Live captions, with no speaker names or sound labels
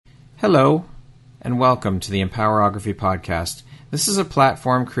Hello, and welcome to the Empowerography Podcast. This is a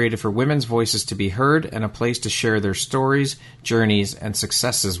platform created for women's voices to be heard and a place to share their stories, journeys, and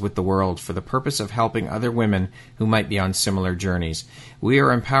successes with the world for the purpose of helping other women who might be on similar journeys. We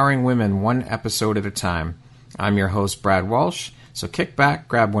are empowering women one episode at a time. I'm your host, Brad Walsh, so kick back,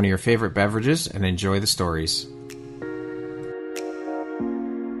 grab one of your favorite beverages, and enjoy the stories.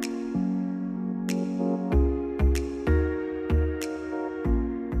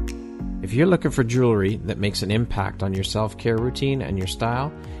 If you're looking for jewelry that makes an impact on your self-care routine and your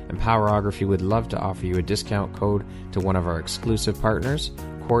style, Empowerography would love to offer you a discount code to one of our exclusive partners,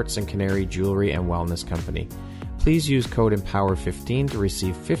 Quartz and Canary Jewelry and Wellness Company. Please use code EMPOWER15 to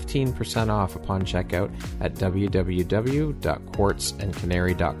receive 15% off upon checkout at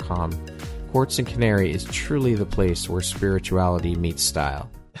www.quartzandcanary.com. Quartz and Canary is truly the place where spirituality meets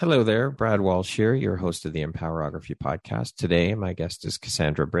style. Hello there, Brad Walsh here, your host of the Empowerography Podcast. Today, my guest is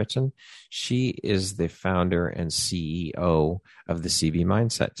Cassandra Britton. She is the founder and CEO of the CB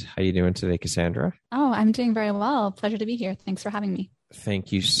Mindset. How are you doing today, Cassandra? Oh, I'm doing very well. Pleasure to be here. Thanks for having me.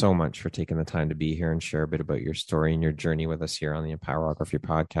 Thank you so much for taking the time to be here and share a bit about your story and your journey with us here on the Empowerography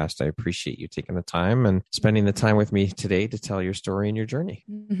Podcast. I appreciate you taking the time and spending the time with me today to tell your story and your journey.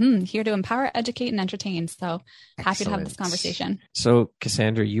 Here to empower, educate, and entertain. So happy to have this conversation. So,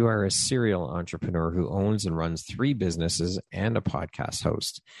 Cassandra, you are a serial entrepreneur who owns and runs 3 businesses and a podcast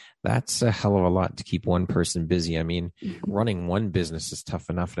host. That's a hell of a lot to keep one person busy. I mean, running one business is tough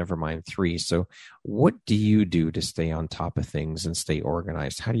enough, never mind 3. So what do you do to stay on top of things and stay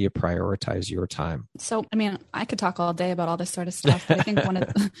organized? How do you prioritize your time? So, I mean, I could talk all day about all this sort of stuff. But I think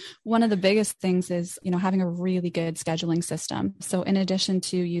one of the biggest things is, having a really good scheduling system. So in addition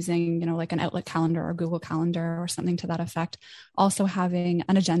to using, like an Outlook calendar or Google Calendar or something to that effect, also having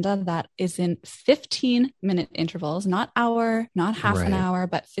an agenda that is in 15-minute intervals, not hour, not half an hour,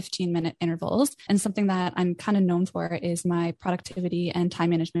 but 15-minute intervals. And something that I'm kind of known for is my productivity and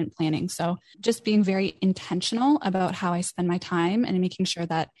time management planning. So just being very intentional about how I spend my time and making sure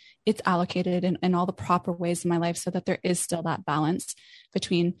that it's allocated in all the proper ways in my life so that there is still that balance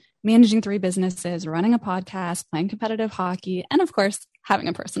between managing 3 businesses, running a podcast, playing competitive hockey, and of course, having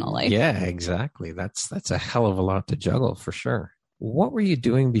a personal life. Yeah, exactly. That's a hell of a lot to juggle for sure. What were you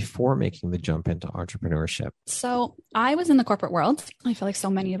doing before making the jump into entrepreneurship? So I was in the corporate world. I feel like so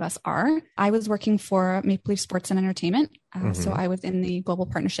many of us are. I was working for Maple Leaf Sports and Entertainment. So I was in the global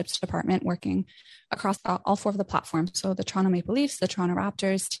partnerships department working across all 4 of the platforms. So the Toronto Maple Leafs, the Toronto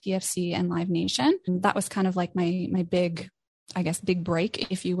Raptors, TFC, and Live Nation. And that was kind of like my big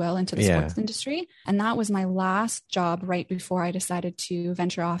break, if you will, into the sports industry. And that was my last job right before I decided to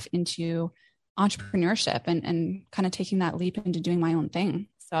venture off into entrepreneurship and kind of taking that leap into doing my own thing.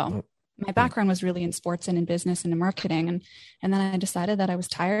 So my background was really in sports and in business and in marketing. And then I decided that I was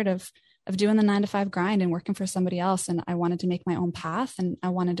tired of doing the 9-to-5 grind and working for somebody else. And I wanted to make my own path and I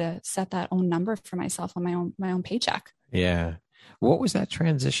wanted to set that own number for myself on my own paycheck. Yeah. What was that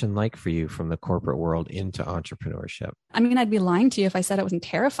transition like for you from the corporate world into entrepreneurship? I mean, I'd be lying to you if I said it wasn't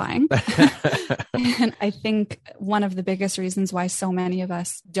terrifying. And I think one of the biggest reasons why so many of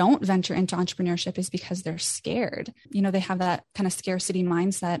us don't venture into entrepreneurship is because they're scared. They have that kind of scarcity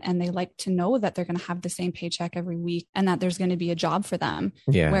mindset and they like to know that they're going to have the same paycheck every week and that there's going to be a job for them.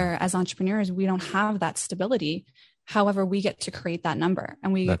 Yeah. Where as entrepreneurs, we don't have that stability. However, we get to create that number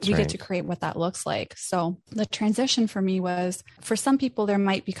and we get to create what that looks like. So the transition for me was, for some people, there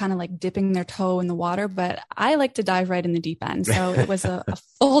might be kind of like dipping their toe in the water, but I like to dive right in the deep end. So it was a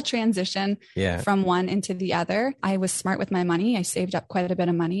full transition from one into the other. I was smart with my money. I saved up quite a bit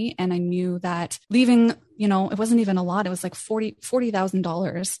of money and I knew that leaving, it wasn't even a lot. It was like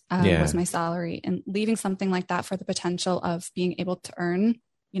 $40,000 was my salary, and leaving something like that for the potential of being able to earn,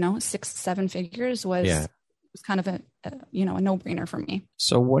 6-7 figures was kind of a no-brainer for me.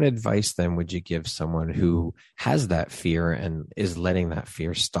 So what advice then would you give someone who has that fear and is letting that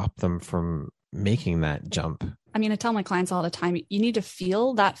fear stop them from making that jump? I mean, I tell my clients all the time, you need to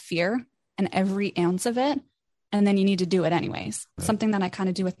feel that fear and every ounce of it, and then you need to do it anyways. Right. Something that I kind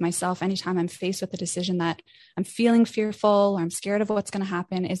of do with myself anytime I'm faced with a decision that I'm feeling fearful or I'm scared of what's going to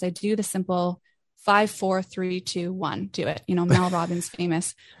happen is I do the simple 5, 4, 3, 2, 1, do it. Mel Robbins'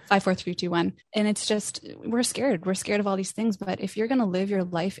 famous 5, 4, 3, 2, 1. And it's just, we're scared. We're scared of all these things. But if you're going to live your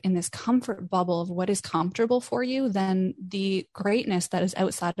life in this comfort bubble of what is comfortable for you, then the greatness that is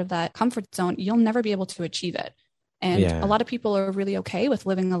outside of that comfort zone, you'll never be able to achieve it. And a lot of people are really okay with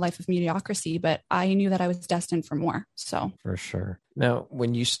living a life of mediocrity, but I knew that I was destined for more. So for sure. Now,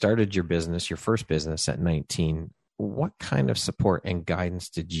 when you started your first business at 19, what kind of support and guidance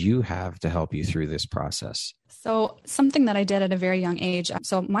did you have to help you through this process? So something that I did at a very young age.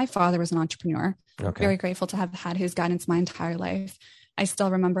 So my father was an entrepreneur. Okay. Very grateful to have had his guidance my entire life. I still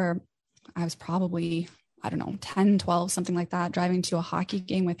remember I was probably, 10, 12, something like that, driving to a hockey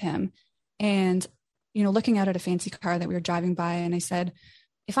game with him and, looking out at a fancy car that we were driving by. And I said,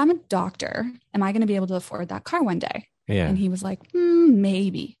 if I'm a doctor, am I going to be able to afford that car one day? Yeah. And he was like,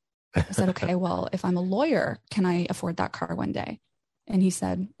 maybe. I said, okay, well, if I'm a lawyer, can I afford that car one day? And he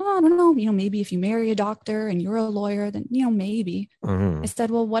said, oh, I don't know, maybe if you marry a doctor and you're a lawyer, then, maybe. I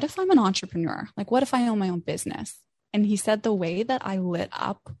said, well, what if I'm an entrepreneur? Like, what if I own my own business? And he said the way that I lit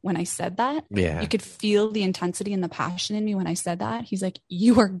up when I said that, you could feel the intensity and the passion in me when I said that. He's like,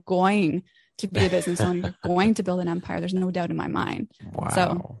 you are going to be a business owner. You're going to build an empire. There's no doubt in my mind. Wow.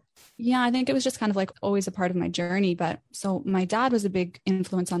 So yeah, I think it was just kind of like always a part of my journey. But so my dad was a big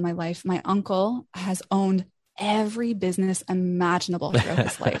influence on my life. My uncle has owned every business imaginable throughout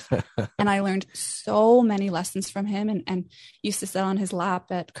his life. And I learned so many lessons from him and used to sit on his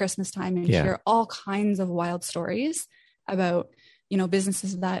lap at Christmas time and hear all kinds of wild stories about,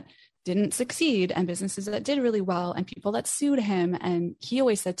 businesses that didn't succeed and businesses that did really well and people that sued him. And he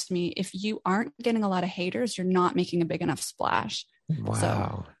always said to me, if you aren't getting a lot of haters, you're not making a big enough splash. Wow.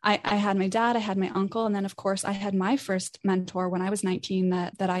 So I had my dad, I had my uncle, and then of course I had my first mentor when I was 19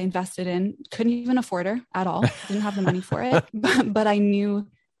 that I invested in. Couldn't even afford her at all. Didn't have the money for it, but I knew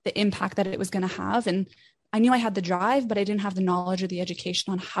the impact that it was going to have. And I knew I had the drive, but I didn't have the knowledge or the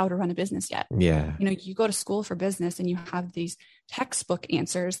education on how to run a business yet. Yeah. You go to school for business and you have these textbook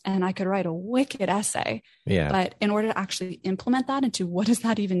answers and I could write a wicked essay. Yeah. But in order to actually implement that into what does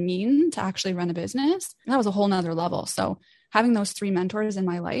that even mean to actually run a business, that was a whole nother level. So having those three mentors in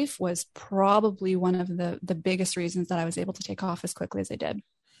my life was probably one of the biggest reasons that I was able to take off as quickly as I did.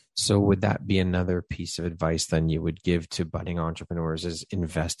 So would that be another piece of advice then you would give to budding entrepreneurs is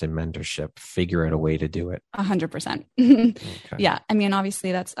invest in mentorship, figure out a way to do it? 100%. Okay. Yeah. I mean,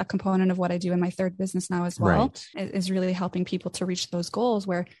 obviously that's a component of what I do in my third business now as well, Right. is really helping people to reach those goals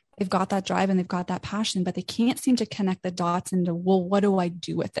where they've got that drive and they've got that passion, but they can't seem to connect the dots into, well, what do I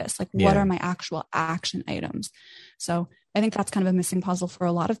do with this? Like, what are my actual action items? So I think that's kind of a missing puzzle for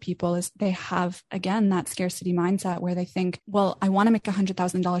a lot of people is they have, again, that scarcity mindset where they think, well, I want to make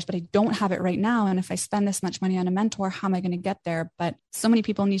 $100,000, but I don't have it right now. And if I spend this much money on a mentor, how am I going to get there? But so many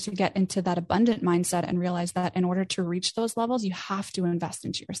people need to get into that abundant mindset and realize that in order to reach those levels, you have to invest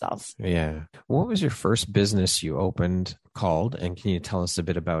into yourself. Yeah. What was your first business you opened called? And can you tell us a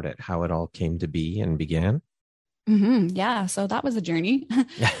bit about it, how it all came to be and began? Yeah. So that was a journey.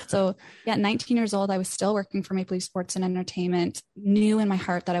 So 19 years old, I was still working for Maple Leaf Sports and Entertainment, knew in my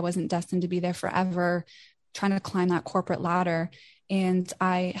heart that I wasn't destined to be there forever, trying to climb that corporate ladder. And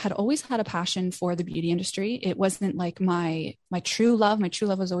I had always had a passion for the beauty industry. It wasn't like my true love. My true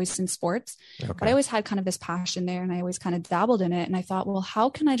love was always in sports, but I always had kind of this passion there and I always kind of dabbled in it. And I thought, well, how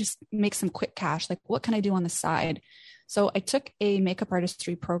can I just make some quick cash? Like, what can I do on the side? So I took a makeup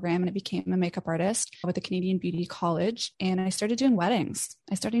artistry program and I became a makeup artist with the Canadian Beauty College. And I started doing weddings.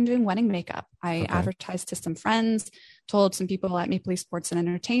 I started doing wedding makeup. I advertised to some friends, told some people at Maple Leaf Sports and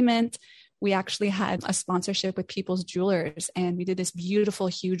Entertainment. We actually had a sponsorship with People's Jewelers and we did this beautiful,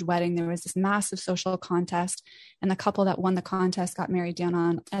 huge wedding. There was this massive social contest and the couple that won the contest got married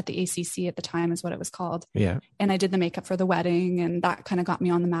down at the ACC at the time is what it was called. Yeah. And I did the makeup for the wedding and that kind of got me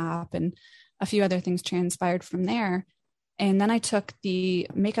on the map and a few other things transpired from there. And then I took the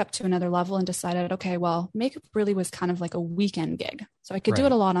makeup to another level and decided, okay, well, makeup really was kind of like a weekend gig. So I could do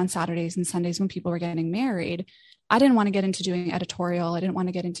it a lot on Saturdays and Sundays when people were getting married. I didn't want to get into doing editorial. I didn't want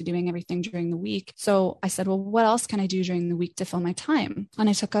to get into doing everything during the week. So I said, well, what else can I do during the week to fill my time? And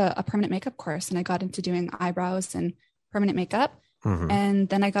I took a permanent makeup course and I got into doing eyebrows and permanent makeup. And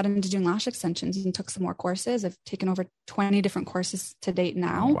then I got into doing lash extensions and took some more courses. I've taken over 20 different courses to date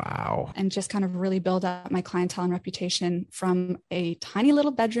now. Wow. And just kind of really build up my clientele and reputation from a tiny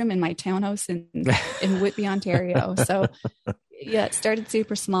little bedroom in my townhouse in Whitby, Ontario. So yeah, it started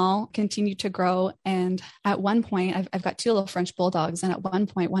super small, continued to grow. And at one point, I've got two little French bulldogs. And at one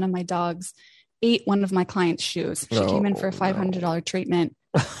point, one of my dogs ate one of my client's shoes. She came in for a $500 treatment.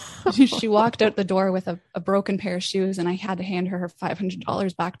 She walked out the door with a broken pair of shoes and I had to hand her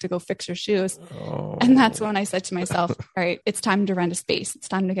 $500 back to go fix her shoes. And that's when I said to myself, all right, it's time to rent a space. It's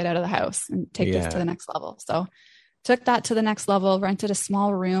time to get out of the house and take this to the next level. So took that to the next level, rented a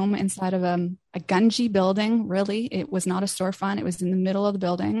small room inside of a Gunji building. Really, it was not a storefront. It was in the middle of the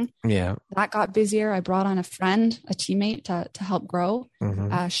building. Yeah. That got busier. I brought on a friend, a teammate to help grow.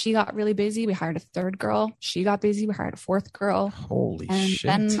 She got really busy. We hired a third girl. She got busy. We hired a fourth girl. Holy shit.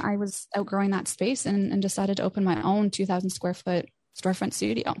 And then I was outgrowing that space and decided to open my own 2,000 square foot storefront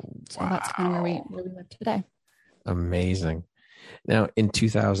studio. So that's kind of where we live today. Amazing. Now, in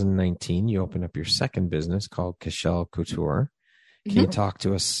 2019, you opened up your second business called Cashel Couture. Can you talk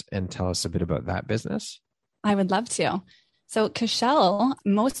to us and tell us a bit about that business? I would love to. So Cashel,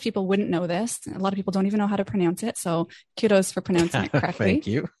 most people wouldn't know this. A lot of people don't even know how to pronounce it. So kudos for pronouncing it correctly. Thank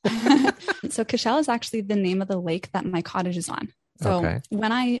you. So Cashel is actually the name of the lake that my cottage is on. So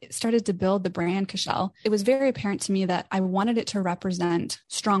when I started to build the brand Cashel, it was very apparent to me that I wanted it to represent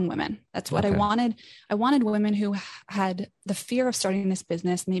strong women. That's what I wanted. I wanted women who had the fear of starting this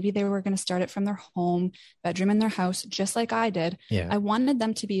business. Maybe they were going to start it from their home, bedroom in their house, just like I did. Yeah. I wanted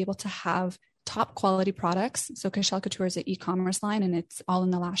them to be able to have top quality products. So Cashel Couture is an e-commerce line, and it's all in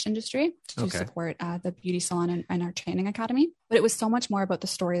the lash industry to support the beauty salon and our training academy. But it was so much more about the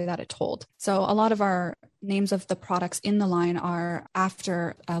story that it told. So a lot of our names of the products in the line are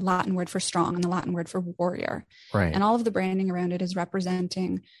after a Latin word for strong and the Latin word for warrior. Right. And all of the branding around it is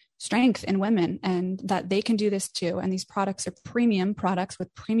representing strength in women and that they can do this too. And these products are premium products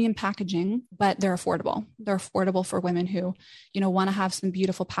with premium packaging, but they're affordable. They're affordable for women who, want to have some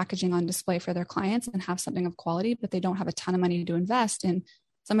beautiful packaging on display for their clients and have something of quality, but they don't have a ton of money to invest in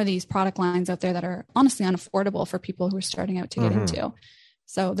some of these product lines out there that are honestly unaffordable for people who are starting out to get into.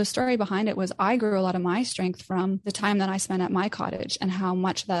 So the story behind it was I grew a lot of my strength from the time that I spent at my cottage and how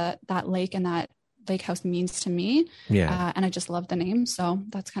much that lake and that lake house means to me. Yeah. And I just love the name. So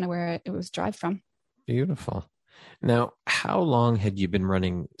that's kind of where it was derived from. Beautiful. Now, how long had you been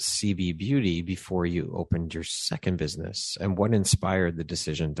running CB Beauty before you opened your second business? And what inspired the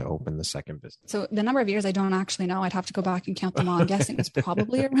decision to open the second business? So the number of years, I don't actually know. I'd have to go back and count them all. I'm guessing it was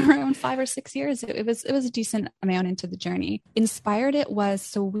probably around 5 or 6 years. It was a decent amount into the journey. Inspired it was,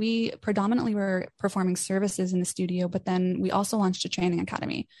 so we predominantly were performing services in the studio, but then we also launched a training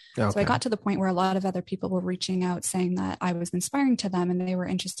academy. So I got to the point where a lot of other people were reaching out saying that I was inspiring to them and they were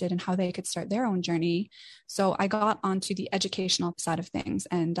interested in how they could start their own journey. So I got onto the educational side of things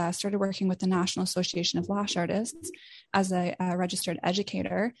and started working with the National Association of Lash Artists as a registered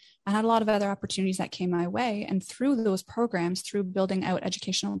educator, and had a lot of other opportunities that came my way. And through those programs, through building out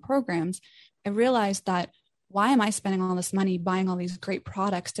educational programs, I realized that why am I spending all this money buying all these great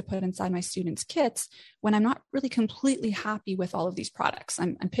products to put inside my students' kits when I'm not really completely happy with all of these products?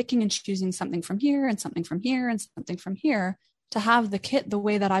 I'm picking and choosing something from here and something from here and something from here to have the kit the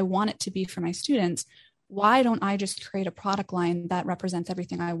way that I want it to be for my students. Why don't I just create a product line that represents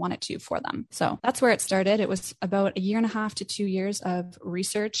everything I want it to for them? So that's where it started. It was about 1.5 to 2 years of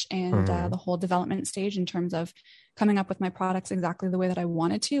research and the whole development stage in terms of coming up with my products exactly the way that I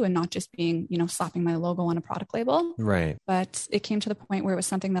wanted to, and not just being, slapping my logo on a product label. Right. But it came to the point where it was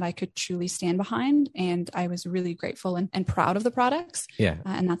something that I could truly stand behind. And I was really grateful and proud of the products. Yeah.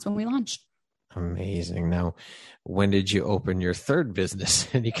 And that's when we launched. Amazing. Now, when did you open your third business?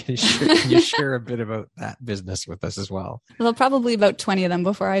 And can you share a bit about that business with us as well? Well, probably about 20 of them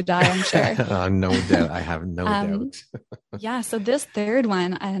before I die, I'm sure. No doubt. I have no doubt. Yeah. So this third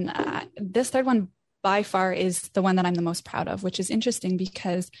one, by far is the one that I'm the most proud of, which is interesting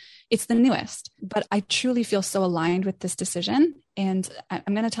because it's the newest, but I truly feel so aligned with this decision. And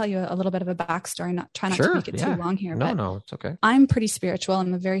I'm going to tell you a little bit of a backstory, try not to make it too long here. No, it's okay. I'm pretty spiritual.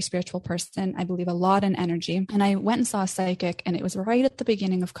 I'm a very spiritual person. I believe a lot in energy. And I went and saw a psychic, and it was right at the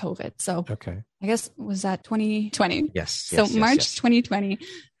beginning of COVID. So I guess, was that 2020? Yes. So March 2020.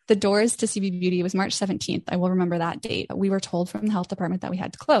 The doors to CB Beauty was March 17th. I will remember that date. We were told from the health department that we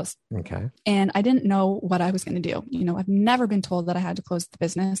had to close. Okay. And I didn't know what I was going to do. I've never been told that I had to close the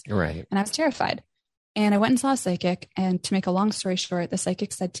business. Right. And I was terrified. And I went and saw a psychic. And to make a long story short, the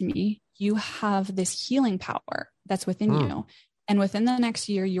psychic said to me, you have this healing power that's within you. And within the next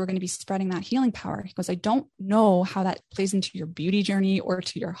year, you're going to be spreading that healing power. He goes, I don't know how that plays into your beauty journey or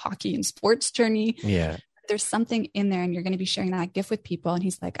to your hockey and sports journey. Yeah. There's something in there and you're going to be sharing that gift with people. And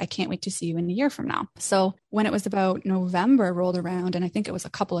he's like, I can't wait to see you in a year from now. So when it was about November rolled around, and I think it was a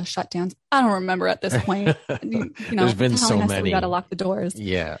couple of shutdowns, I don't remember at this point, there's been so many. We got to lock the doors.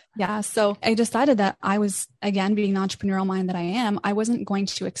 Yeah. Yeah. So I decided that I was, again, being the entrepreneurial mind that I am, I wasn't going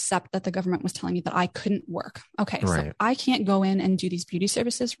to accept that the government was telling me that I couldn't work. Okay. Right. So I can't go in and do these beauty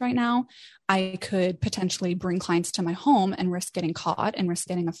services right now. I could potentially bring clients to my home and risk getting caught and risk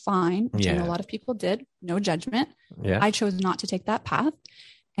getting a fine, which I know a lot of people did. No judgment. Yeah. I chose not to take that path.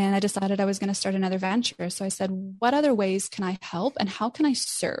 And I decided I was going to start another venture. So I said, what other ways can I help and how can I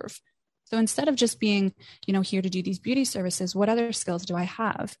serve? So instead of just being, here to do these beauty services, what other skills do I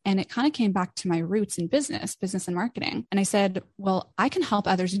have? And it kind of came back to my roots in business and marketing. And I said, well, I can help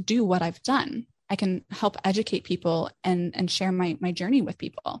others do what I've done. I can help educate people and share my journey with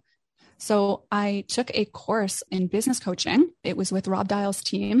people. So I took a course in business coaching. It was with Rob Dial's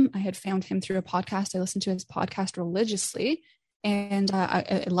team. I had found him through a podcast. I listened to his podcast religiously, and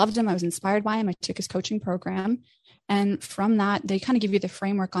I loved him. I was inspired by him. I took his coaching program. And from that, they kind of give you the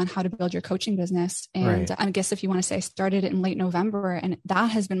framework on how to build your coaching business. And I guess if you want to say, I started it in late November, and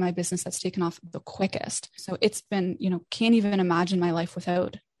that has been my business that's taken off the quickest. So it's been, can't even imagine my life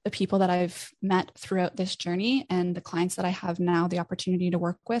without the people that I've met throughout this journey and the clients that I have now the opportunity to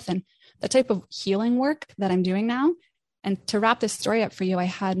work with and the type of healing work that I'm doing now. And to wrap this story up for you, I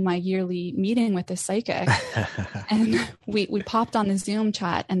had my yearly meeting with this psychic and we popped on the Zoom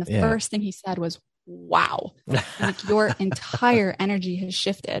chat. And the first thing he said was, wow, like your entire energy has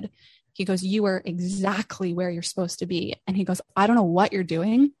shifted. He goes, you are exactly where you're supposed to be. And he goes, I don't know what you're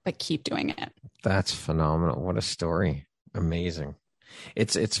doing, but keep doing it. That's phenomenal. What a story. Amazing.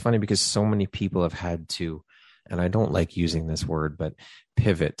 It's funny because so many people have had to, and I don't like using this word, but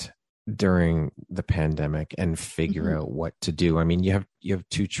pivot during the pandemic and figure out what to do. I mean, you have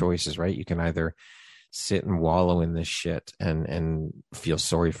two choices, right? You can either sit and wallow in this shit and feel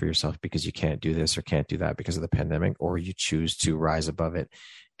sorry for yourself because you can't do this or can't do that because of the pandemic, or you choose to rise above it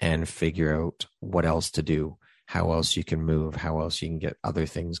and figure out what else to do, how else you can move, how else you can get other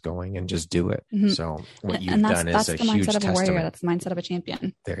things going, and just do it. So what you've done is a huge mindset of a warrior. testament. That's the mindset of a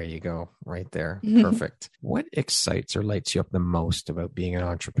champion. There you go. Right there. Perfect. What excites or lights you up the most about being an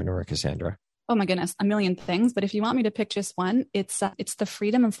entrepreneur, Cassandra? Oh my goodness, a million things. But if you want me to pick just one, it's the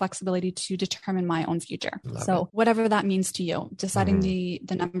freedom and flexibility to determine my own future. So whatever that means to you, deciding the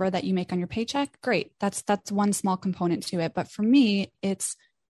number that you make on your paycheck, great. That's one small component to it. But for me, it's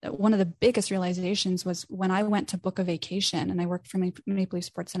one of the biggest realizations was when I went to book a vacation, and I worked for Maple Leaf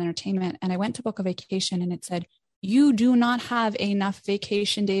Sports and Entertainment, and I went to book a vacation and it said, you do not have enough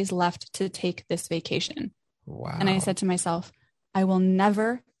vacation days left to take this vacation. Wow. And I said to myself, I will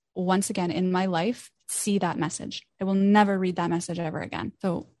never once again in my life see that message. I will never read that message ever again.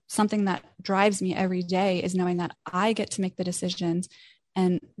 So something that drives me every day is knowing that I get to make the decisions.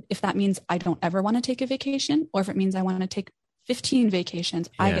 And if that means I don't ever want to take a vacation, or if it means I want to take 15 vacations,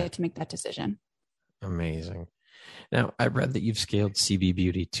 I get to make that decision. Amazing. Now, I read that you've scaled CB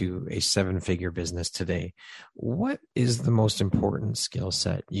Beauty to a 7-figure business today. What is the most important skill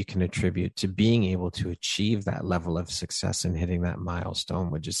set you can attribute to being able to achieve that level of success and hitting that milestone,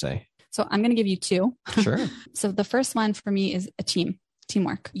 would you say? So I'm going to give you two. Sure. So the first one for me is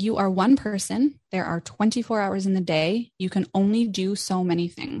teamwork. You are one person. There are 24 hours in the day. You can only do so many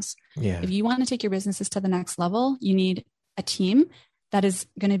things. Yeah. If you want to take your businesses to the next level, you need a team that is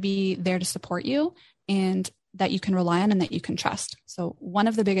going to be there to support you and that you can rely on and that you can trust. So one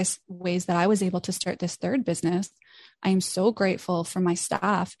of the biggest ways that I was able to start this third business, I am so grateful for my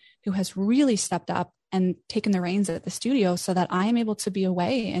staff who has really stepped up and taken the reins at the studio so that I am able to be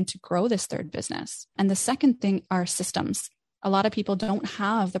away and to grow this third business. And the second thing are systems. A lot of people don't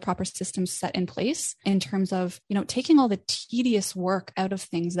have the proper systems set in place in terms of, taking all the tedious work out of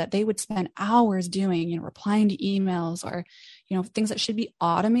things that they would spend hours doing, replying to emails or, things that should be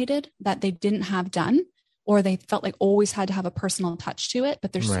automated that they didn't have done, or they felt like always had to have a personal touch to it.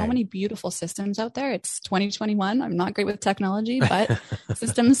 But there's so many beautiful systems out there. It's 2021. I'm not great with technology, but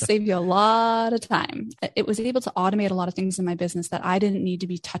systems save you a lot of time. It was able to automate a lot of things in my business that I didn't need to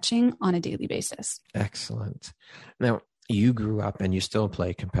be touching on a daily basis. Excellent. Now, you grew up and you still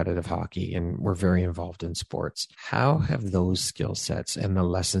play competitive hockey and were very involved in sports. How have those skill sets and the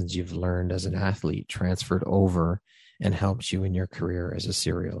lessons you've learned as an athlete transferred over and helped you in your career as a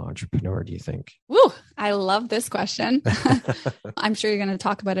serial entrepreneur, do you think? Woo, I love this question. I'm sure you're going to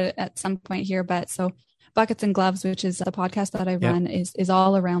talk about it at some point here, but so Buckets and Gloves, which is the podcast that I run, is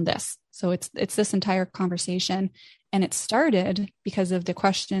all around this. So it's this entire conversation. And it started because of the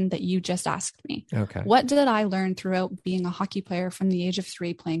question that you just asked me. Okay. What did I learn throughout being a hockey player from the age of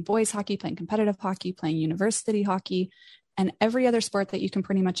 3, playing boys hockey, playing competitive hockey, playing university hockey, and every other sport that you can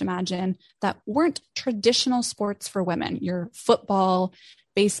pretty much imagine that weren't traditional sports for women, your football,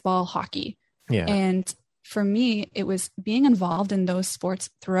 baseball, hockey. Yeah. And for me, it was being involved in those sports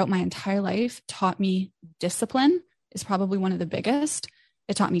throughout my entire life taught me discipline is probably one of the biggest.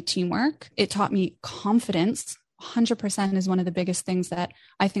 It taught me teamwork. It taught me confidence. 100% is one of the biggest things that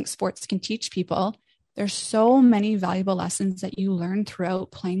I think sports can teach people. There's so many valuable lessons that you learn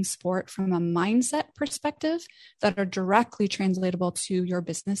throughout playing sport from a mindset perspective that are directly translatable to your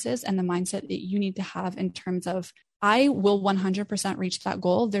businesses and the mindset that you need to have in terms of, I will 100% reach that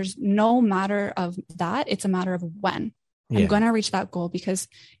goal. There's no matter of that. It's a matter of when. I'm going to reach that goal, because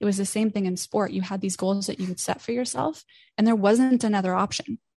it was the same thing in sport. You had these goals that you would set for yourself and there wasn't another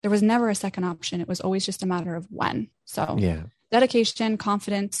option. There was never a second option. It was always just a matter of when. So dedication,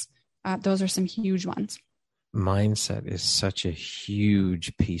 confidence, those are some huge ones. Mindset is such a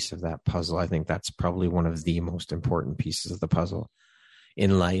huge piece of that puzzle. I think that's probably one of the most important pieces of the puzzle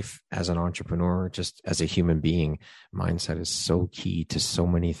in life, as an entrepreneur, just as a human being. Mindset is so key to so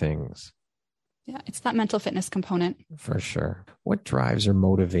many things. Yeah, it's that mental fitness component. For sure. What drives or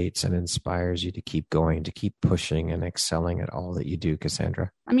motivates and inspires you to keep going, to keep pushing and excelling at all that you do,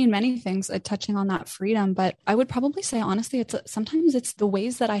 Cassandra? I mean, many things, touching on that freedom, but I would probably say, honestly, sometimes it's the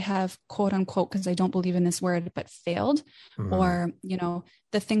ways that I have, quote unquote, because I don't believe in this word, but failed, or,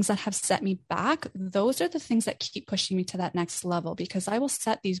 the things that have set me back. Those are the things that keep pushing me to that next level, because I will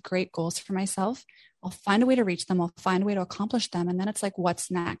set these great goals for myself. I'll find a way to reach them. I'll find a way to accomplish them. And then it's like,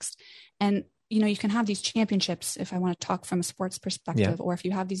 what's next? And you can have these championships, if I want to talk from a sports perspective, or if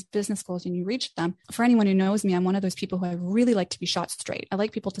you have these business goals and you reach them. For anyone who knows me, I'm one of those people who I really like to be shot straight. I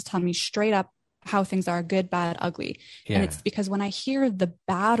like people to tell me straight up how things are: good, bad, ugly. Yeah. And it's because when I hear the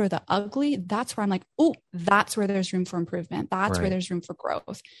bad or the ugly, that's where I'm like, oh, that's where there's room for improvement. That's where there's room for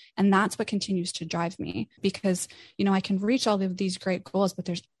growth. And that's what continues to drive me, because, I can reach all of these great goals, but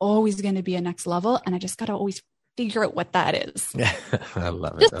there's always going to be a next level. And I just got to always figure out what that is. Yeah, I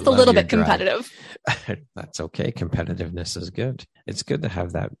love it. Just a little bit competitive. That's okay. Competitiveness is good. It's good to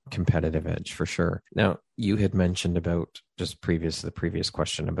have that competitive edge, for sure. Now, you had mentioned about the previous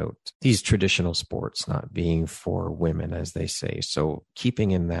question about these traditional sports not being for women, as they say. So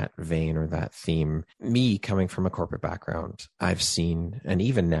keeping in that vein or that theme, me coming from a corporate background, I've seen, and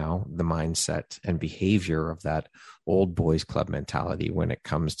even now, the mindset and behavior of that old boys club mentality when it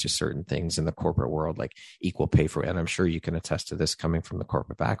comes to certain things in the corporate world, like equal pay for, and I'm sure you can attest to this coming from the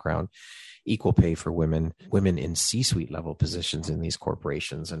corporate background, equal pay for women in C-suite level positions in these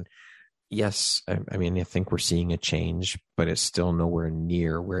corporations. And yes, I mean, I think we're seeing a change, but it's still nowhere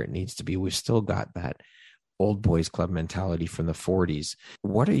near where it needs to be. We've still got that old boys club mentality from the 40s.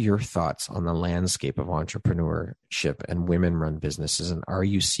 What are your thoughts on the landscape of entrepreneurship and women-run businesses? And are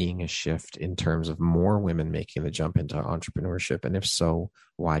you seeing a shift in terms of more women making the jump into entrepreneurship? And if so,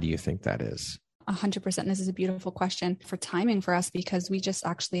 why do you think that is? 100%. This is a beautiful question for timing for us, because we just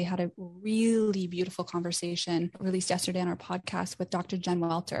actually had a really beautiful conversation released yesterday on our podcast with Dr. Jen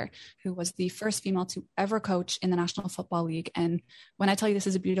Welter, who was the first female to ever coach in the National Football League. And when I tell you this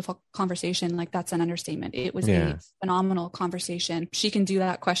is a beautiful conversation, like, that's an understatement. It was a phenomenal conversation. She can do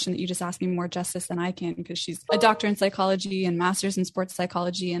that question that you just asked me more justice than I can, because she's a doctor in psychology and master's in sports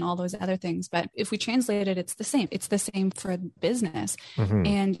psychology and all those other things. But if we translate it, it's the same. It's the same for business.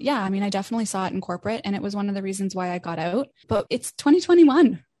 And I mean, I definitely saw it in corporate, and it was one of the reasons why I got out. But it's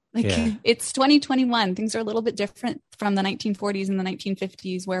 2021. It's 2021. Things are a little bit different from the 1940s and the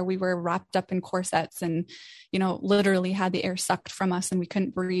 1950s, where we were wrapped up in corsets and, literally had the air sucked from us and we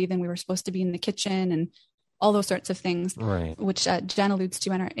couldn't breathe, and we were supposed to be in the kitchen and all those sorts of things, which Jen alludes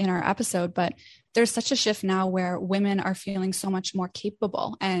to in our episode. But there's such a shift now where women are feeling so much more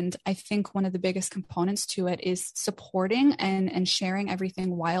capable. And I think one of the biggest components to it is supporting and sharing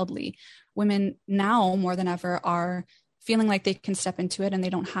everything wildly. Women now more than ever are feeling like they can step into it, and they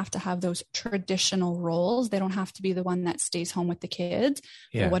don't have to have those traditional roles. They don't have to be the one that stays home with the kids.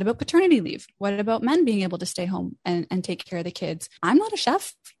 Yeah. What about paternity leave? What about men being able to stay home and take care of the kids? I'm not a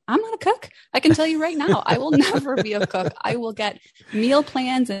chef. I'm not a cook. I can tell you right now, I will never be a cook. I will get meal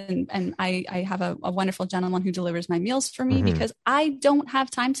plans, and I have a wonderful gentleman who delivers my meals for me because I don't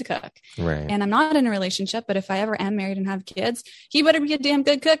have time to cook. Right. And I'm not in a relationship, but if I ever am married and have kids, he better be a damn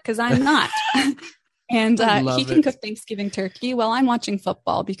good cook, because I'm not. And he can cook Thanksgiving turkey while I'm watching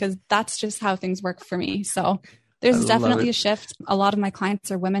football, because that's just how things work for me. So there's definitely a shift. A lot of my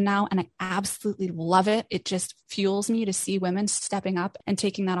clients are women now, and I absolutely love it. It just fuels me to see women stepping up and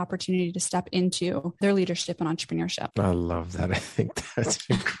taking that opportunity to step into their leadership and entrepreneurship. I love that. I think that's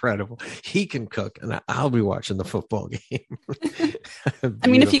incredible. He can cook, and I'll be watching the football game. I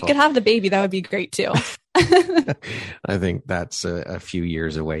mean, if he could have the baby, that would be great too. I think that's a few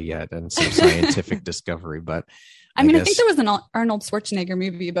years away yet, and some scientific discovery, but I think there was an Arnold Schwarzenegger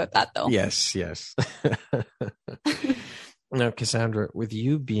movie about that, though. Yes. Now, Cassandra, with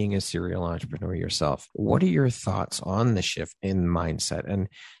you being a serial entrepreneur yourself, what are your thoughts on the shift in mindset, and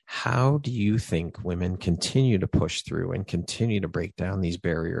how do you think women continue to push through and continue to break down these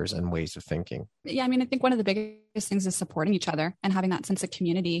barriers and ways of thinking? Yeah, I mean, I think one of the biggest things is supporting each other and having that sense of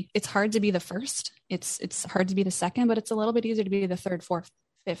community. It's hard to be the first. It's hard to be the second, but it's a little bit easier to be the third, fourth,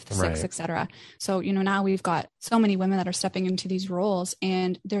 fifth, sixth, etc. So, now we've got so many women that are stepping into these roles,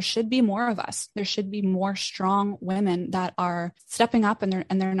 and there should be more of us. There should be more strong women that are stepping up, and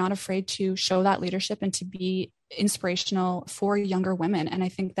they're not afraid to show that leadership and to be inspirational for younger women. And I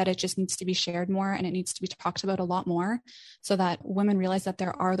think that it just needs to be shared more, and it needs to be talked about a lot more, so that women realize that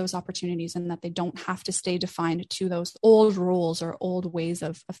there are those opportunities and that they don't have to stay defined to those old rules or old ways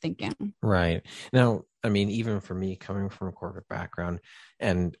of thinking. Right. Now, I mean, even for me, coming from a corporate background,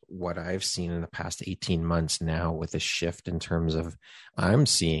 and what I've seen in the past 18 months now with a shift in terms of, I'm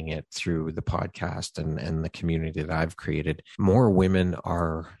seeing it through the podcast and the community that I've created, more women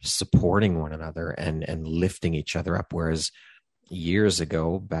are supporting one another and lifting each other up. Whereas years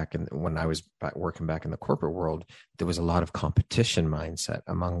ago, when I was working back in the corporate world, there was a lot of competition mindset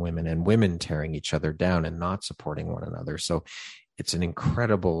among women, and women tearing each other down and not supporting one another. So it's an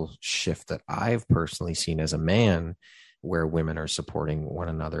incredible shift that I've personally seen as a man, where women are supporting one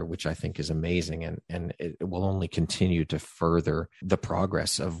another, which I think is amazing. And it will only continue to further the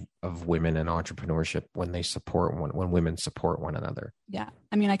progress of women in entrepreneurship when women support one another. Yeah.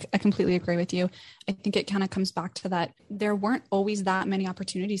 I mean, I completely agree with you. I think it kind of comes back to that. There weren't always that many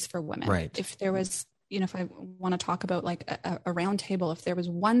opportunities for women. Right. If there was, if I want to talk about like a round table, if there was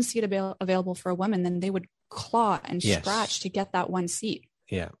one seat available for a woman, then they would claw and scratch to get that one seat.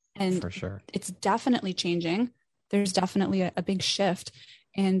 Yeah, and for sure. It's definitely changing. There's definitely a big shift.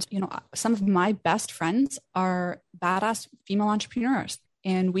 And, some of my best friends are badass female entrepreneurs,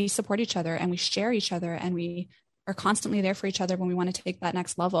 and we support each other and we share each other, and we are constantly there for each other when we want to take that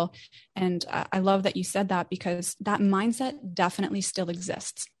next level. And I love that you said that, because that mindset definitely still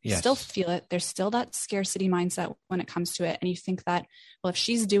exists. You still feel it. There's still that scarcity mindset when it comes to it. And you think that, well, if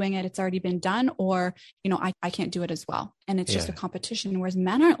she's doing it, it's already been done, or, I can't do it as well. And it's just a competition, whereas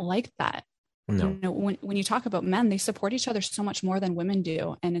men aren't like that. No. When you talk about men, they support each other so much more than women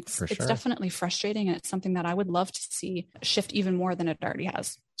do. And it's definitely frustrating. And it's something that I would love to see shift even more than it already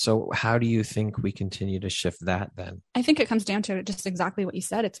has. So how do you think we continue to shift that then? I think it comes down to just exactly what you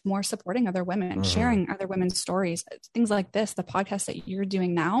said. It's more supporting other women, sharing other women's stories, things like this, the podcast that you're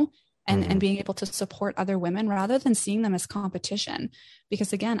doing now, and being able to support other women rather than seeing them as competition.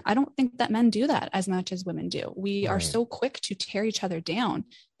 Because again, I don't think that men do that as much as women do. We are so quick to tear each other down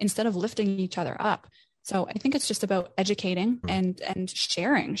instead of lifting each other up. So I think it's just about educating and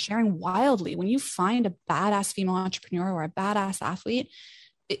sharing wildly. When you find a badass female entrepreneur or a badass athlete,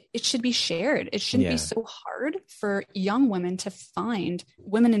 it should be shared. It shouldn't be so hard for young women to find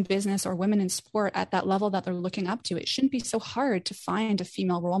women in business or women in sport at that level that they're looking up to. It shouldn't be so hard to find a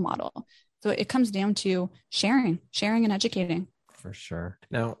female role model. So it comes down to sharing and educating. For sure.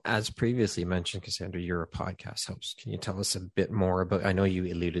 Now, as previously mentioned, Cassandra, you're a podcast host. Can you tell us a bit more about, I know you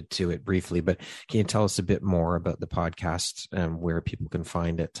alluded to it briefly, but can you tell us a bit more about the podcast and where people can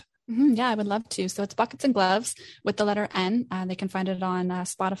find it? Yeah, I would love to. So it's Buckets and Gloves with the letter N. They can find it on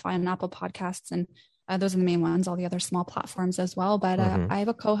Spotify and Apple Podcasts. And those are the main ones, all the other small platforms as well. But I have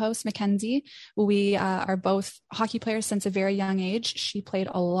a co-host, Mackenzie. We are both hockey players since a very young age. She played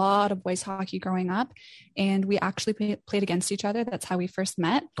a lot of boys hockey growing up, and we actually played against each other. That's how we first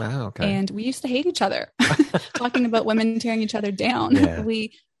met. Wow, okay. And we used to hate each other. Talking about women tearing each other down. Yeah.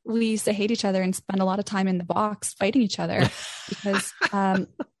 We used to hate each other and spend a lot of time in the box fighting each other because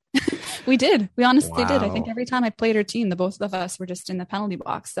we did. We honestly did. I think every time I played her team, the both of us were just in the penalty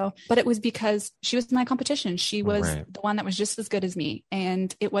box. So, but it was because she was my competition. She was the one that was just as good as me.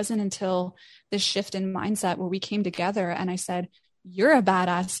 And it wasn't until this shift in mindset where we came together and I said, you're a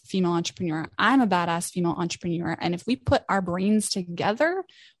badass female entrepreneur. I'm a badass female entrepreneur. And if we put our brains together,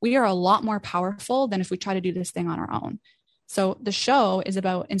 we are a lot more powerful than if we try to do this thing on our own. So the show is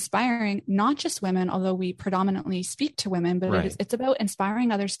about inspiring not just women, although we predominantly speak to women, but it's about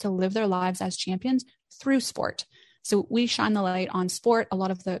inspiring others to live their lives as champions through sport. So we shine the light on sport, a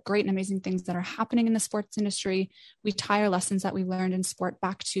lot of the great and amazing things that are happening in the sports industry. We tie our lessons that we learned in sport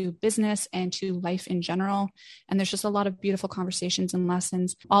back to business and to life in general. And there's just a lot of beautiful conversations and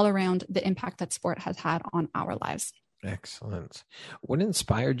lessons all around the impact that sport has had on our lives. Excellent. What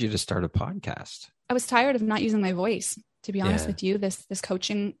inspired you to start a podcast? I was tired of not using my voice. To be honest with you, this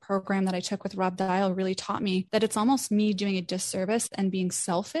coaching program that I took with Rob Dial really taught me that it's almost me doing a disservice and being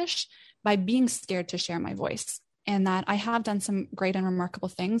selfish by being scared to share my voice, and that I have done some great and remarkable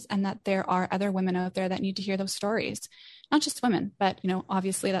things, and that there are other women out there that need to hear those stories. Not just women, but,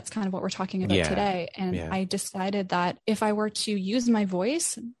 obviously that's kind of what we're talking about today. And I decided that if I were to use my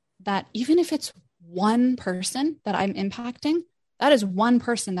voice, that even if it's one person that I'm impacting, that is one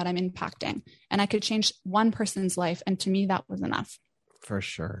person that I'm impacting, and I could change one person's life. And to me, that was enough. For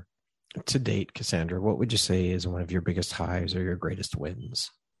sure. To date, Cassandra, what would you say is one of your biggest highs or your greatest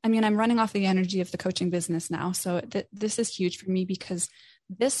wins? I mean, I'm running off the energy of the coaching business now. So this is huge for me because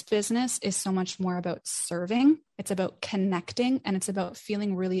this business is so much more about serving. It's about connecting, and it's about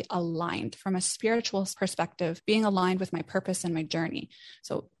feeling really aligned from a spiritual perspective, being aligned with my purpose and my journey.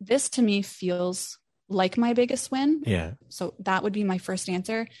 So this to me feels like my biggest win. Yeah. So that would be my first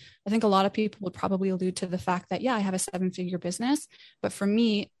answer. I think a lot of people would probably allude to the fact that, yeah, I have a 7-figure business, but for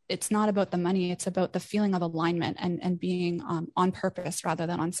me, it's not about the money. It's about the feeling of alignment and being on purpose rather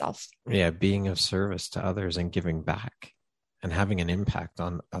than on self. Yeah. Being of service to others and giving back and having an impact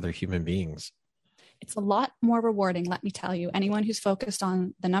on other human beings. It's a lot more rewarding, let me tell you. Anyone who's focused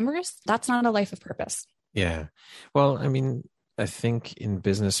on the numbers, that's not a life of purpose. Yeah. Well, I mean, I think in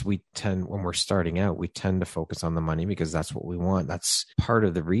business, when we're starting out, we tend to focus on the money because that's what we want. That's part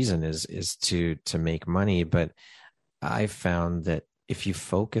of the reason is to make money. But I found that if you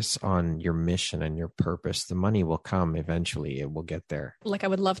focus on your mission and your purpose, the money will come eventually. It will get there. Like, I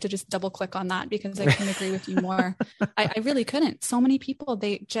would love to just double click on that because I couldn't agree with you more. I really couldn't. So many people,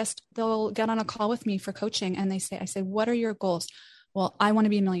 they'll get on a call with me for coaching and I say, what are your goals? Well, I want to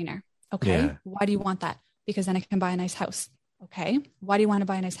be a millionaire. Okay. Yeah. Why do you want that? Because then I can buy a nice house. Okay. Why do you want to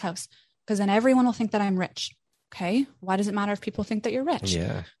buy a nice house? Because then everyone will think that I'm rich. Okay. Why does it matter if people think that you're rich?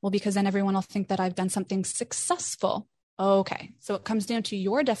 Yeah. Well, because then everyone will think that I've done something successful. Okay. So it comes down to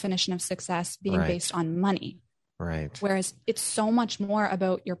your definition of success being based on money. Right. Whereas it's so much more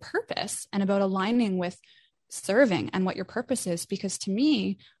about your purpose and about aligning with serving and what your purpose is. Because to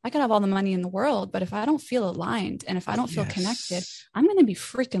me, I could have all the money in the world, but if I don't feel aligned and if I don't feel connected, I'm going to be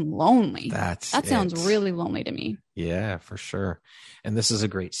freaking lonely. That sounds really lonely to me. Yeah, for sure. And this is a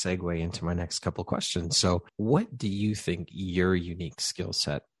great segue into my next couple questions. So what do you think your unique skill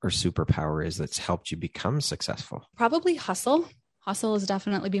set or superpower is that's helped you become successful? Probably hustle. Hustle has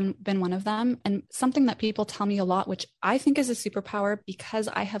definitely been one of them. And something that people tell me a lot, which I think is a superpower because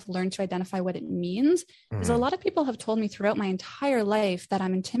I have learned to identify what it means, is a lot of people have told me throughout my entire life that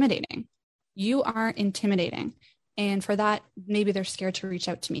I'm intimidating. You are intimidating. And for that, maybe they're scared to reach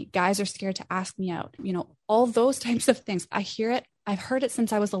out to me. Guys are scared to ask me out, all those types of things. I hear it. I've heard it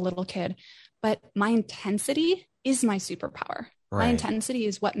since I was a little kid, but my intensity is my superpower. Right. My intensity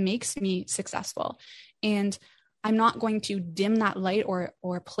is what makes me successful. And I'm not going to dim that light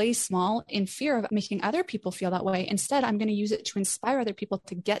or play small in fear of making other people feel that way. Instead, I'm going to use it to inspire other people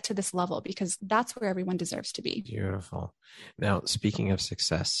to get to this level because that's where everyone deserves to be. Beautiful. Now, speaking of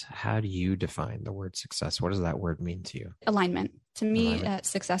success, how do you define the word success? What does that word mean to you? Alignment. To me,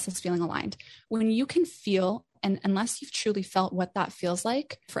 success is feeling aligned. When you can feel, and unless you've truly felt what that feels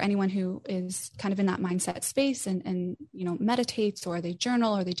like, for anyone who is kind of in that mindset space and meditates or they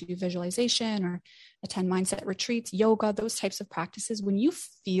journal or they do visualization or attend mindset retreats, yoga, those types of practices, when you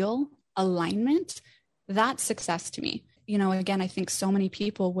feel alignment, that's success to me. Again, I think so many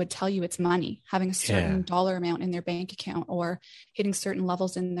people would tell you it's money, having a certain dollar amount in their bank account or hitting certain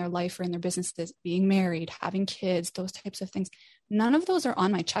levels in their life or in their businesses, being married, having kids, those types of things. None of those are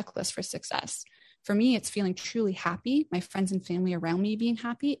on my checklist for success. For me, it's feeling truly happy, my friends and family around me being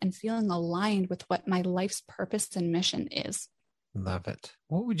happy, and feeling aligned with what my life's purpose and mission is. Love it.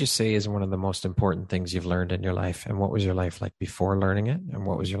 What would you say is one of the most important things you've learned in your life? And what was your life like before learning it? And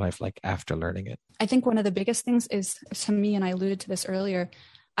what was your life like after learning it? I think one of the biggest things is, to me, and I alluded to this earlier,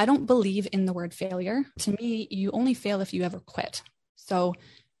 I don't believe in the word failure. To me, you only fail if you ever quit. So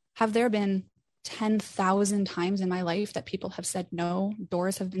have there been 10,000 times in my life that people have said no,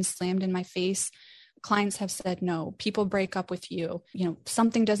 doors have been slammed in my face, clients have said no, people break up with you,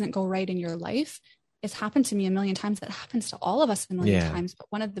 something doesn't go right in your life. It's happened to me a million times. That happens to all of us a million times. But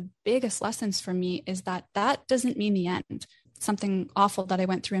one of the biggest lessons for me is that doesn't mean the end. Something awful that I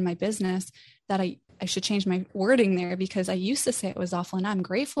went through in my business that I should change my wording there because I used to say it was awful and I'm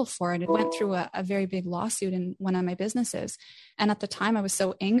grateful for it. It went through a very big lawsuit in one of my businesses. And at the time I was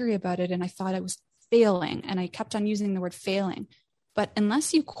so angry about it and I thought I was failing and I kept on using the word failing. But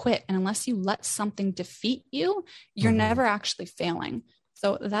unless you quit and unless you let something defeat you, you're never actually failing.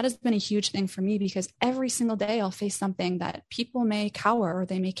 So that has been a huge thing for me because every single day I'll face something that people may cower or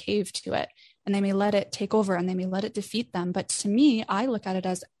they may cave to it and they may let it take over and they may let it defeat them. But to me, I look at it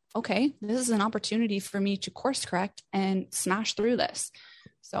as, okay, this is an opportunity for me to course correct and smash through this.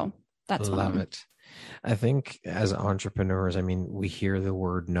 So that's love it. I think as entrepreneurs, we hear the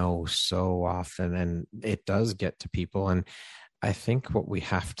word no so often and it does get to people. And I think what we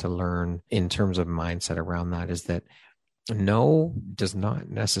have to learn in terms of mindset around that is that no does not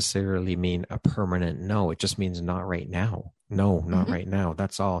necessarily mean a permanent no. It just means not right now. No, not right now.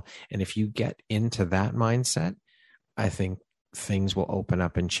 That's all. And if you get into that mindset, I think things will open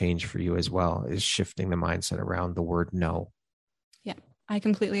up and change for you as well, is shifting the mindset around the word no. Yeah, I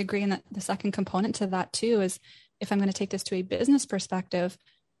completely agree. And that the second component to that too is, if I'm going to take this to a business perspective,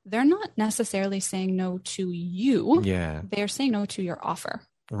 they're not necessarily saying no to you. Yeah. They're saying no to your offer.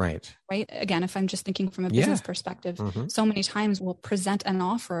 Right. Right. Again, if I'm just thinking from a business perspective, so many times we'll present an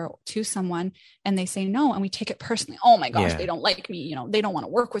offer to someone and they say no, and we take it personally. Oh my gosh, they don't like me. They don't want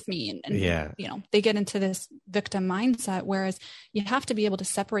to work with me. And they get into this victim mindset, whereas you have to be able to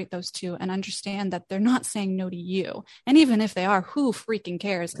separate those two and understand that they're not saying no to you. And even if they are, who freaking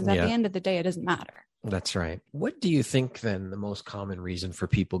cares? Because at the end of the day, it doesn't matter. That's right. What do you think then the most common reason for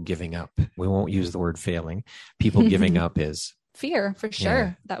people giving up? We won't use the word failing. People giving up is? Fear, for sure.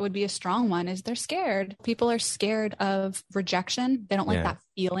 Yeah. That would be a strong one, is they're scared. People are scared of rejection. They don't like that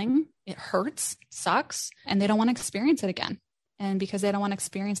feeling. It hurts, sucks, and they don't want to experience it again. And because they don't want to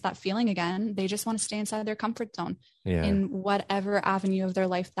experience that feeling again, they just want to stay inside their comfort zone in whatever avenue of their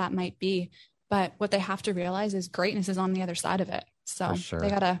life that might be. But what they have to realize is greatness is on the other side of it. So they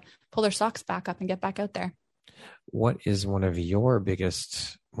got to pull their socks back up and get back out there. What is one of your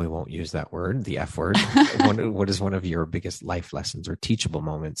biggest, we won't use that word, the F word. What is one of your biggest life lessons or teachable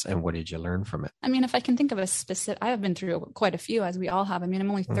moments, and what did you learn from it? I mean, if I can think of a specific, I have been through quite a few, as we all have. I mean, I'm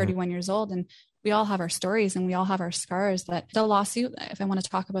only 31 years old, and we all have our stories and we all have our scars. But the lawsuit, if I want to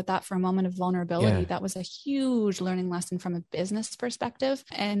talk about that for a moment of vulnerability, that was a huge learning lesson from a business perspective.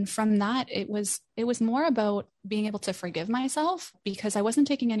 And from that, it was more about being able to forgive myself, because I wasn't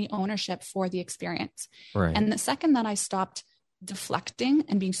taking any ownership for the experience. Right. And the second that I stopped deflecting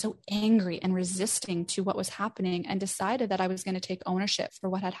and being so angry and resisting to what was happening and decided that I was going to take ownership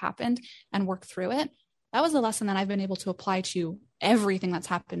for what had happened and work through it, that was a lesson that I've been able to apply to everything that's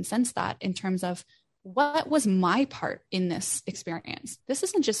happened since that, in terms of what was my part in this experience. This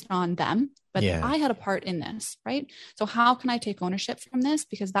isn't just on them, but I had a part in this, right? So how can I take ownership from this?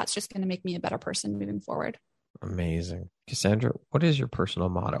 Because that's just going to make me a better person moving forward. Amazing. Cassandra, what is your personal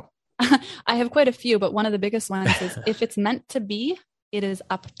motto? I have quite a few, but one of the biggest ones is, if it's meant to be, it is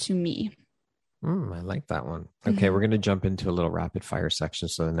up to me. I like that one. Okay, we're going to jump into a little rapid fire section.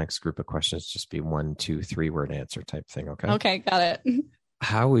 So the next group of questions just be 1, 2, 3 word answer type thing. Okay. Okay, got it.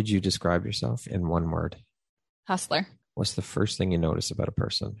 How would you describe yourself in one word? Hustler. What's the first thing you notice about a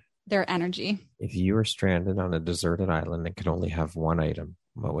person? Their energy. If you were stranded on a deserted island and could only have one item,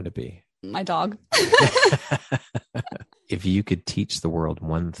 what would it be? My dog. If you could teach the world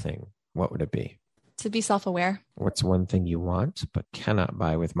one thing, what would it be? To be self-aware. What's one thing you want but cannot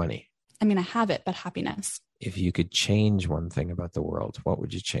buy with money? I mean, I have it, but happiness. If you could change one thing about the world, what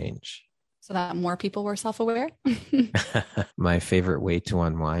would you change? So that more people were self-aware. My favorite way to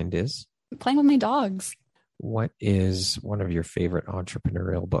unwind is? Playing with my dogs. What is one of your favorite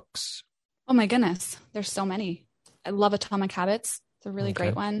entrepreneurial books? Oh my goodness. There's so many. I love Atomic Habits. It's a really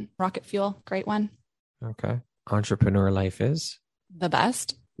great one. Rocket Fuel, great one. Okay. Entrepreneur life is? The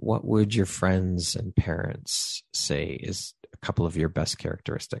best. What would your friends and parents say is a couple of your best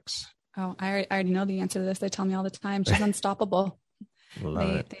characteristics? Oh, I already know the answer to this. They tell me all the time. She's unstoppable.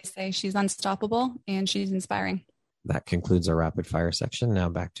 They say she's unstoppable and she's inspiring. That concludes our rapid fire section. Now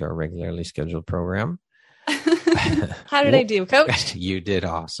back to our regularly scheduled program. How did I do, Coach? You did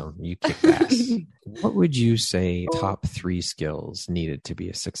awesome. You kicked ass. What would you say top 3 skills needed to be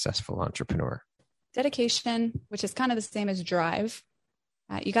a successful entrepreneur? Dedication, which is kind of the same as drive.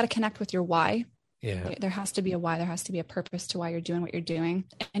 You got to connect with your why. Yeah. There has to be a why. There has to be a purpose to why you're doing what you're doing.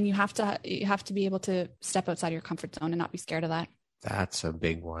 And you have to be able to step outside your comfort zone and not be scared of that. That's a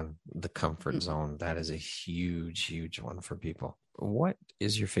big one. The comfort zone. That is a huge, huge one for people. What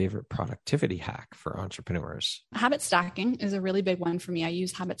is your favorite productivity hack for entrepreneurs? Habit stacking is a really big one for me. I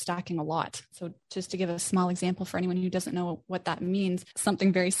use habit stacking a lot. So just to give a small example for anyone who doesn't know what that means,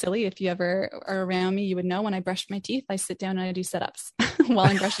 something very silly. If you ever are around me, you would know when I brush my teeth, I sit down and I do sit-ups while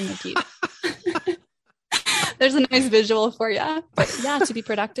I'm brushing my teeth. There's a nice visual for you. But yeah, to be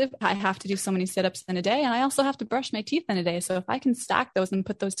productive, I have to do so many sit-ups in a day, and I also have to brush my teeth in a day. So if I can stack those and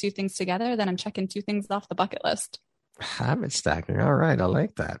put those 2 things together, then I'm checking 2 things off the bucket list. Habit stacking. All right. I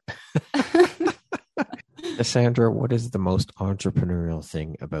like that. Cassandra, what is the most entrepreneurial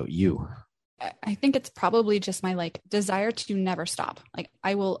thing about you? I think it's probably just my desire to never stop.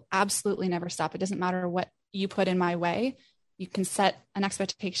 I will absolutely never stop. It doesn't matter what you put in my way. You can set an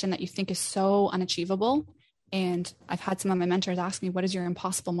expectation that you think is so unachievable. And I've had some of my mentors ask me, what is your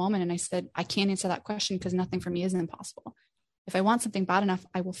impossible moment? And I said, I can't answer that question because nothing for me is impossible. If I want something bad enough,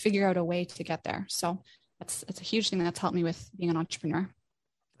 I will figure out a way to get there. So it's a huge thing that's helped me with being an entrepreneur.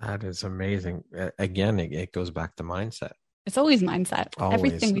 That is amazing. Again, it goes back to mindset. It's always mindset. Always,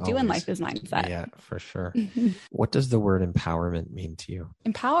 everything we do in life is mindset. Yeah, for sure. What does the word empowerment mean to you?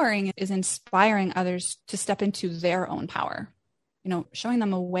 Empowering is inspiring others to step into their own power. showing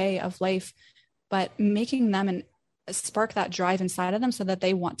them a way of life, but making them and spark that drive inside of them so that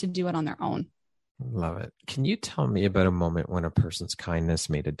they want to do it on their own. Love it. Can you tell me about a moment when a person's kindness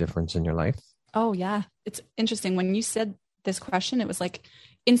made a difference in your life? Oh, yeah. It's interesting. When you said this question, it was like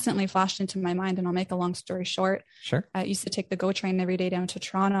instantly flashed into my mind, and I'll make a long story short. Sure. I used to take the GO train every day down to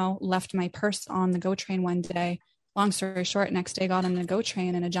Toronto, left my purse on the GO train one day. Long story short, next day got on the GO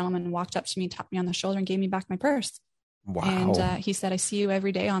train and a gentleman walked up to me, tapped me on the shoulder and gave me back my purse. Wow. And he said, I see you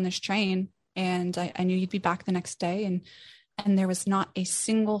every day on this train. And I knew you'd be back the next day. And there was not a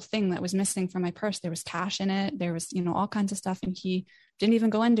single thing that was missing from my purse. There was cash in it. There was, all kinds of stuff. And he didn't even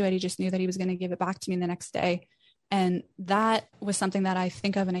go into it. He just knew that he was going to give it back to me the next day. And that was something that I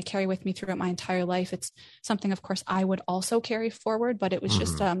think of and I carry with me throughout my entire life. It's something, of course, I would also carry forward, but it was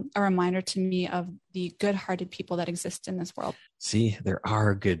just a reminder to me of the good-hearted people that exist in this world. See, there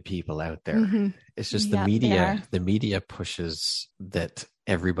are good people out there. Mm-hmm. It's just the media pushes that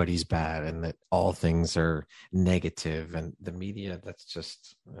everybody's bad and that all things are negative. And the media, that's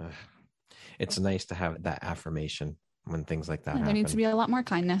just, it's nice to have that affirmation when things like that happen. There needs to be a lot more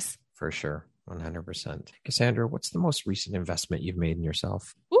kindness. For sure. 100%. Cassandra, what's the most recent investment you've made in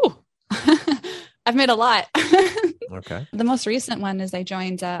yourself? Ooh, I've made a lot. Okay. The most recent one is I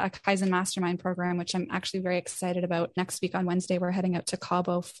joined a Kaizen Mastermind program, which I'm actually very excited about. Next week on Wednesday, we're heading out to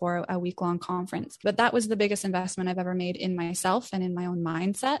Cabo for a week-long conference. But that was the biggest investment I've ever made in myself and in my own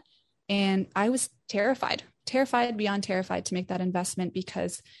mindset. And I was terrified beyond terrified to make that investment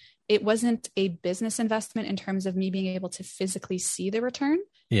because it wasn't a business investment in terms of me being able to physically see the return.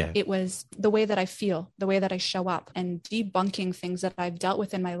 Yeah. It was the way that I feel, the way that I show up, and debunking things that I've dealt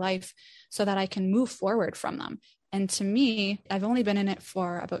with in my life so that I can move forward from them. And to me, I've only been in it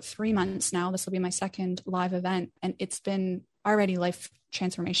for about 3 months now. This will be my second live event, and it's been already life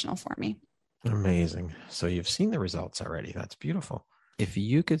transformational for me. Amazing. So you've seen the results already. That's beautiful. If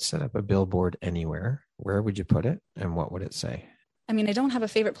you could set up a billboard anywhere, where would you put it and what would it say? I mean, I don't have a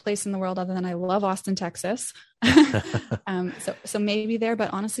favorite place in the world other than I love Austin, Texas. So maybe there,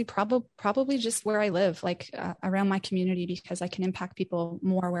 but honestly, probably just where I live, like around my community, because I can impact people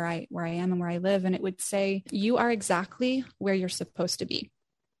more where I am and where I live. And it would say, you are exactly where you're supposed to be.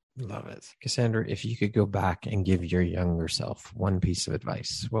 Love it. Cassandra, if you could go back and give your younger self one piece of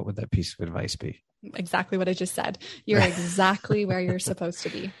advice, what would that piece of advice be? Exactly what I just said. You're exactly where you're supposed to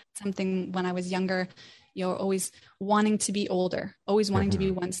be. Something when I was younger, you're always wanting to be older, always wanting to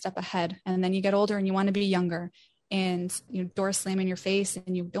be one step ahead. And then you get older and you want to be younger, and doors slam in your face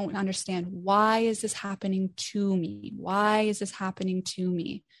and you don't understand, why is this happening to me? Why is this happening to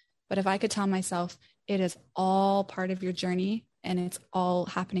me? But if I could tell myself, it is all part of your journey and it's all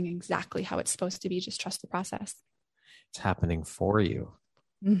happening exactly how it's supposed to be. Just trust the process. It's happening for you.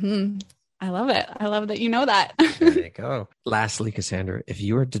 Mm-hmm. I love it. I love that you know that. There you go. Lastly, Cassandra, if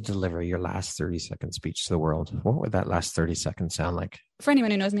you were to deliver your last 30-second speech to the world, what would that last 30 seconds sound like? For anyone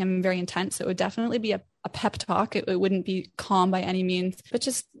who knows me, I'm very intense. So it would definitely be a pep talk. It wouldn't be calm by any means, but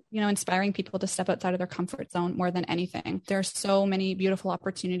just, inspiring people to step outside of their comfort zone more than anything. There are so many beautiful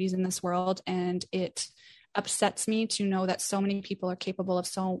opportunities in this world, and it upsets me to know that so many people are capable of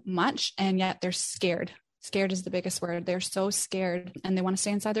so much, and yet they're scared. Scared is the biggest word. They're so scared and they want to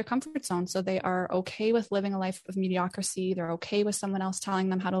stay inside their comfort zone. So they are okay with living a life of mediocrity. They're okay with someone else telling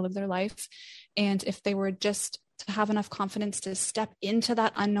them how to live their life. And if they were just to have enough confidence to step into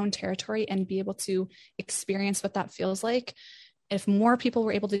that unknown territory and be able to experience what that feels like, if more people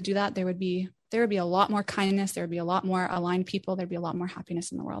were able to do that, there would be a lot more kindness. There would be a lot more aligned people. There'd be a lot more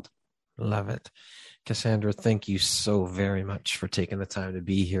happiness in the world. Love it. Cassandra, thank you so very much for taking the time to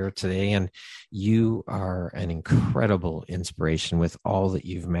be here today. And you are an incredible inspiration with all that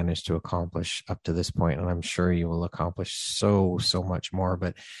you've managed to accomplish up to this point. And I'm sure you will accomplish so much more,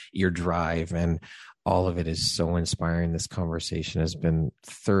 but your drive and all of it is so inspiring. This conversation has been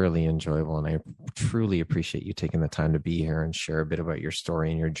thoroughly enjoyable, and I truly appreciate you taking the time to be here and share a bit about your story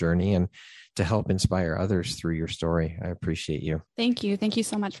and your journey and to help inspire others through your story. I appreciate you. Thank you. Thank you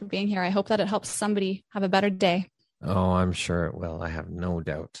so much for being here. I hope that it helps somebody have a better day. Oh, I'm sure it will. I have no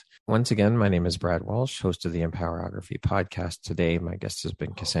doubt. Once again, my name is Brad Walsh, host of the Empowerography podcast. Today, my guest has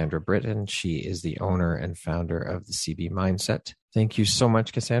been Cassandra Britton. She is the owner and founder of the CB Mindset. Thank you so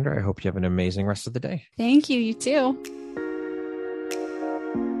much, Cassandra. I hope you have an amazing rest of the day. Thank you. You too.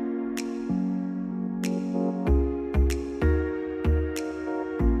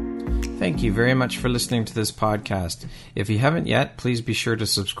 Thank you very much for listening to this podcast. If you haven't yet, please be sure to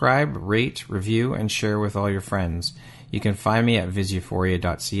subscribe, rate, review, and share with all your friends. You can find me at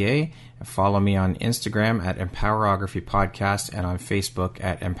visuphoria.ca and follow me on Instagram at Empowerography Podcast and on Facebook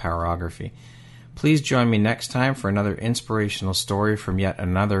at Empowerography. Please join me next time for another inspirational story from yet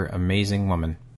another amazing woman.